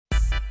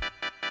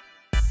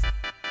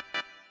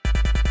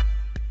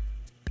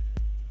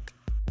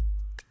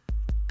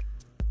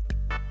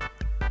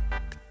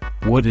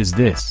What is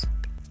this?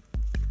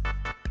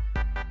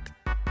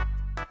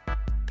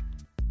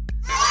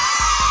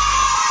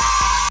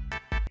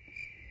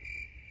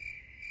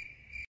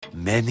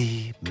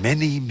 Many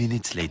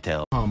minutes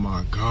later. Oh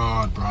my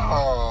god, bro.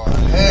 Oh,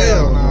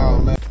 hell no,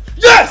 man.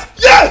 Yes!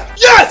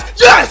 Yes! Yes!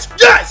 Yes!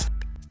 Yes!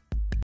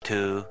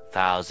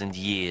 2,000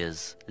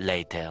 years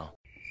later.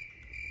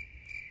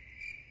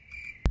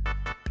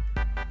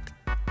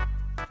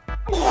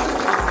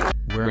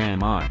 Where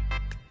am I?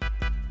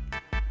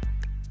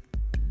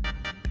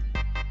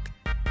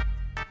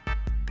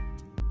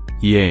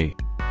 Yay.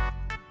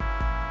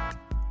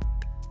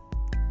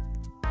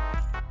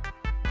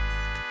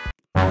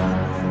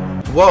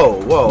 Whoa,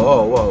 whoa,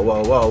 whoa, whoa,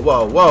 whoa, whoa,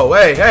 whoa, whoa,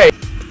 hey, hey!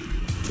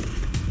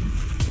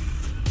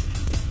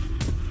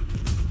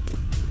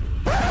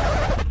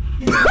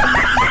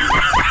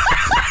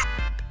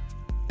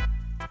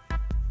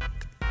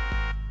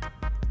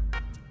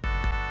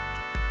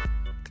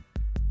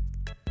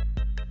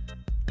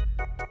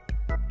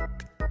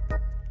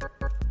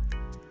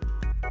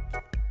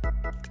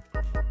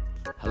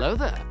 Hello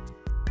there.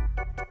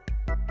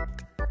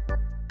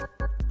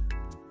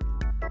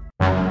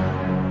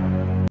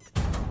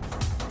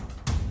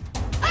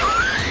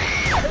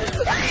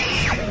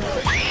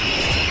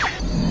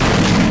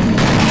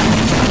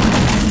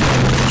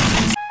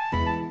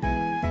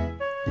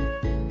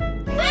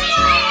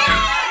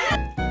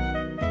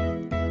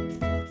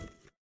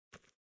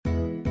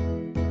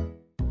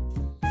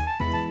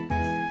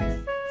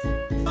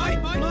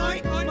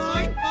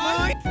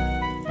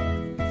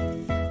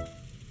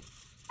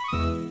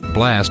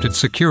 Blasted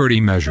security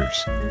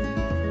measures.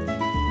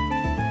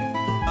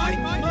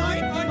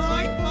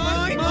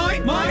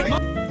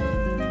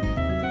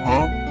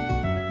 Huh?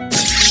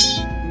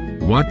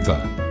 What the?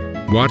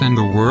 What in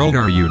the world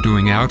are you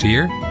doing out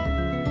here?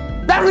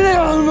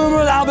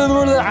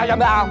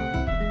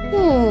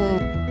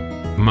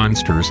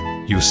 Monsters,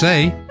 you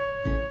say?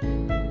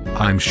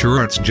 I'm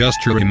sure it's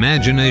just your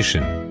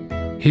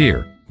imagination.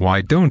 Here,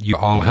 why don't you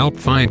all help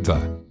find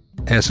the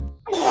S?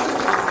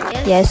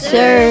 Yes,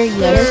 sir.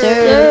 Yes,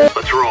 sir.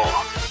 Let's roll.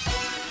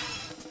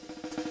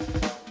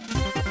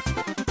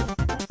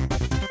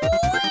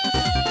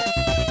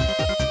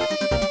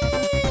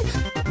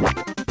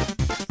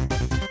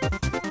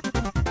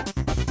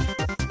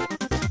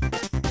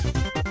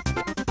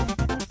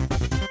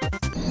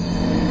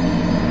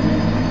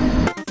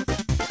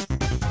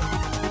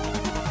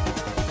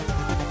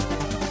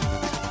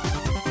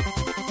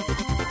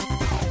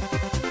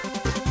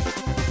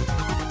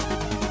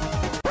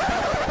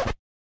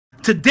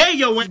 Today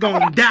yo ain't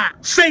gonna die.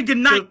 Say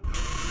goodnight.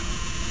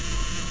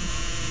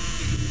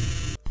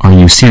 Are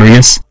you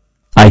serious?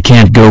 I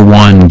can't go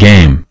one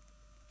game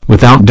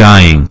without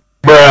dying.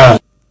 Bruh.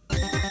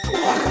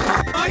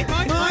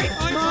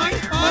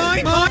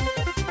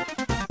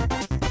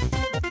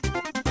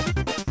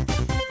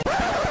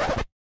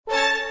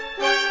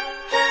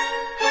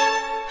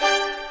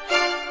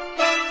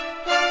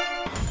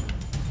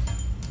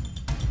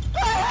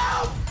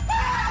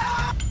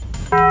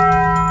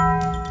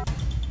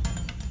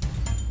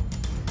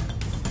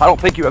 I don't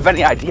think you have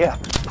any idea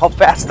how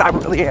fast I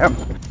really am.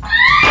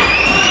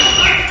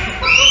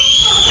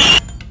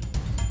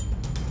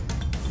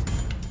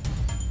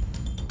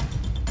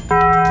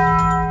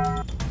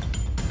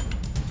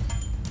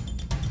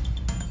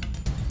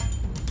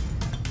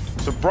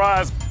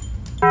 Surprise.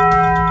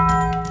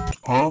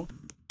 Huh?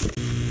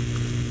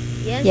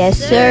 Yes,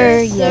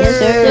 sir. Yes,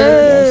 sir.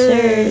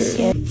 Yes,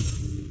 sir.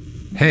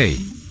 Hey,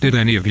 did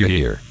any of you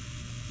hear?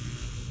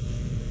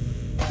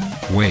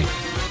 Wait.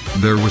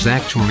 There was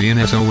actually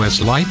an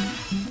SOS light?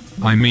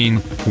 I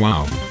mean,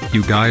 wow,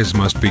 you guys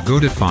must be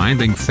good at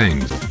finding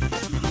things.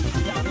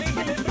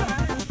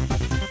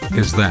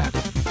 Is that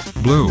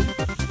blue?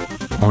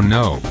 Oh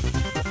no.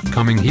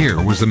 Coming here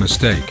was a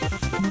mistake.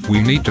 We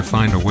need to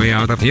find a way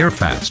out of here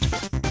fast.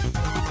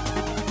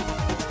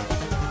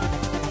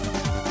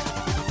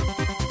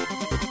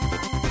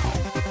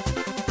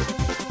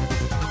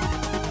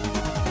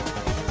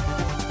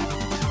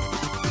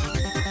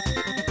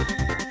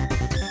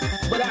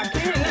 But I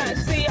cannot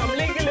see, I'm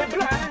legally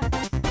blind.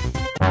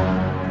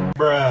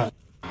 Bruh.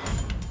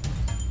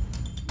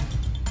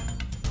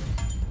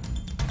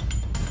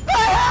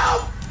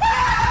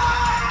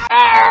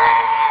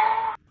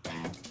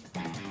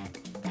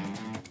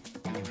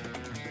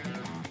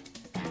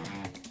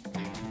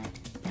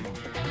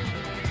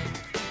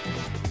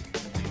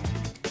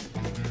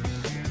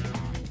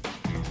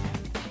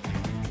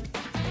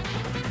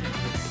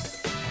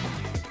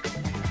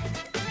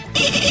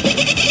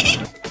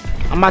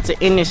 I'm about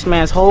to end this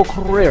man's whole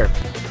career.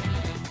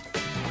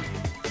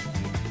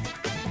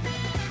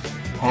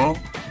 Huh?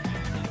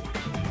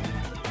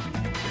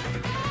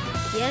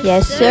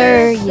 Yes,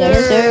 sir.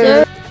 Yes,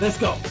 sir. Let's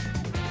go.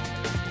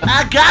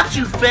 I got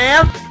you,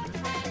 fam!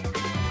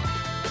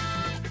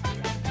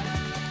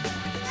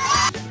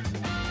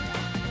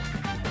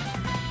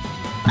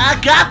 I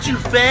got you,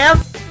 fam!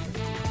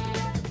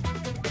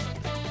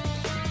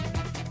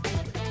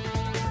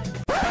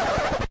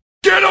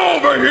 Get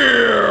over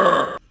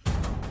here!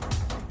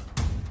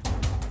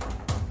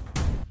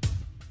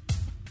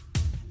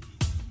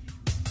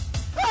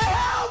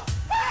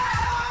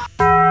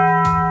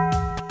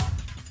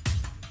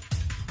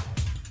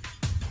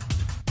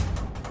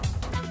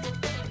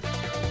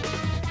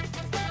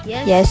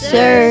 Yes,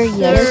 sir.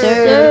 Yes,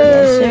 sir.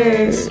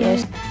 Yes, sir.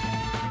 Yes.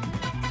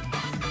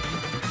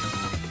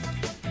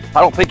 I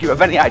don't think you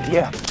have any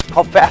idea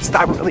how fast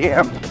I really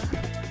am.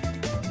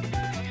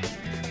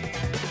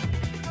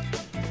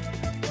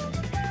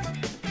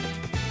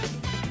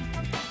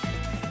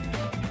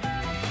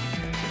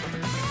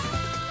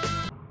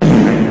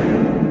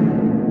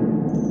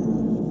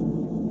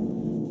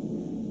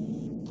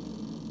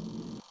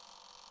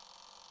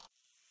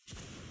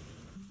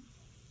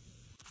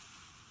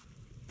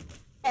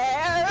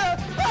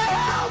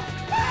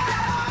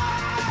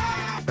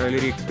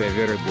 Alric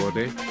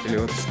Тевербоды,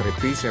 лед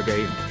стрепись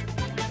агаим.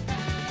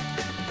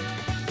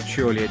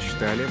 Чоле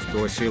читали в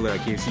тосила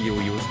кисью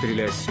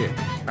стрелясе,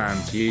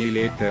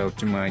 антиилетал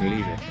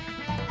тманливе.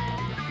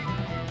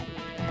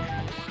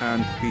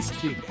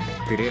 Антистик,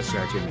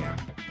 тресатимя.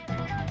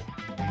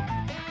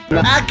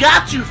 I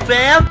got you,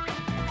 fam!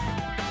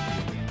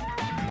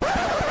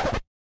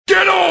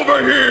 Get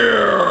over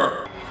here!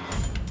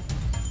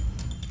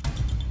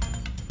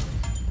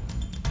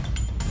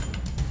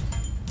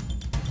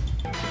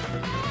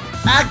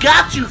 I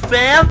got you,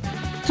 fam!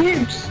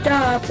 Dude,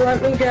 stop,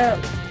 let me go.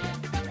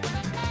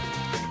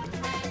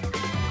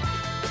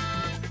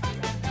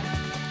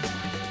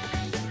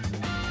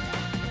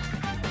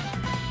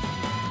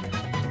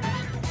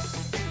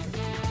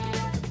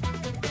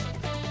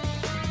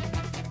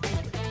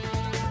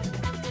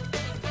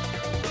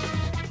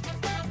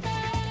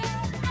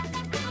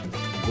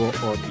 Go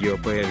от your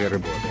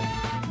Тевербоды.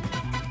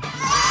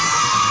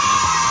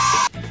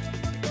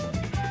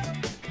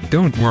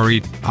 Don't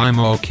worry, I'm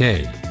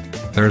okay.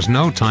 There's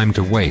no time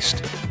to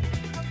waste.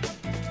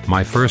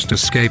 My first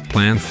escape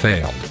plan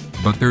failed,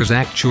 but there's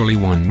actually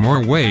one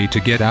more way to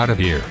get out of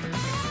here.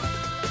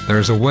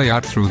 There's a way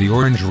out through the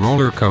orange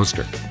roller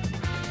coaster.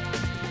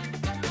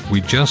 We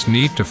just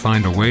need to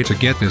find a way to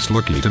get this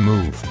lookie to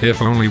move.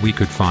 If only we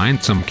could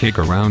find some cake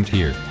around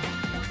here.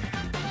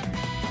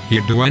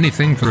 He'd do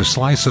anything for a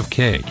slice of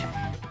cake.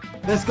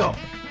 Let's go.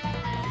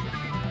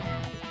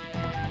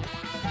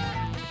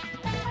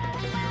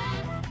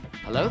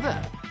 Hello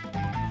there.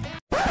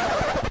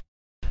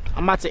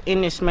 I'm about to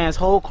end this man's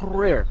whole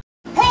career.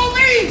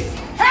 Police!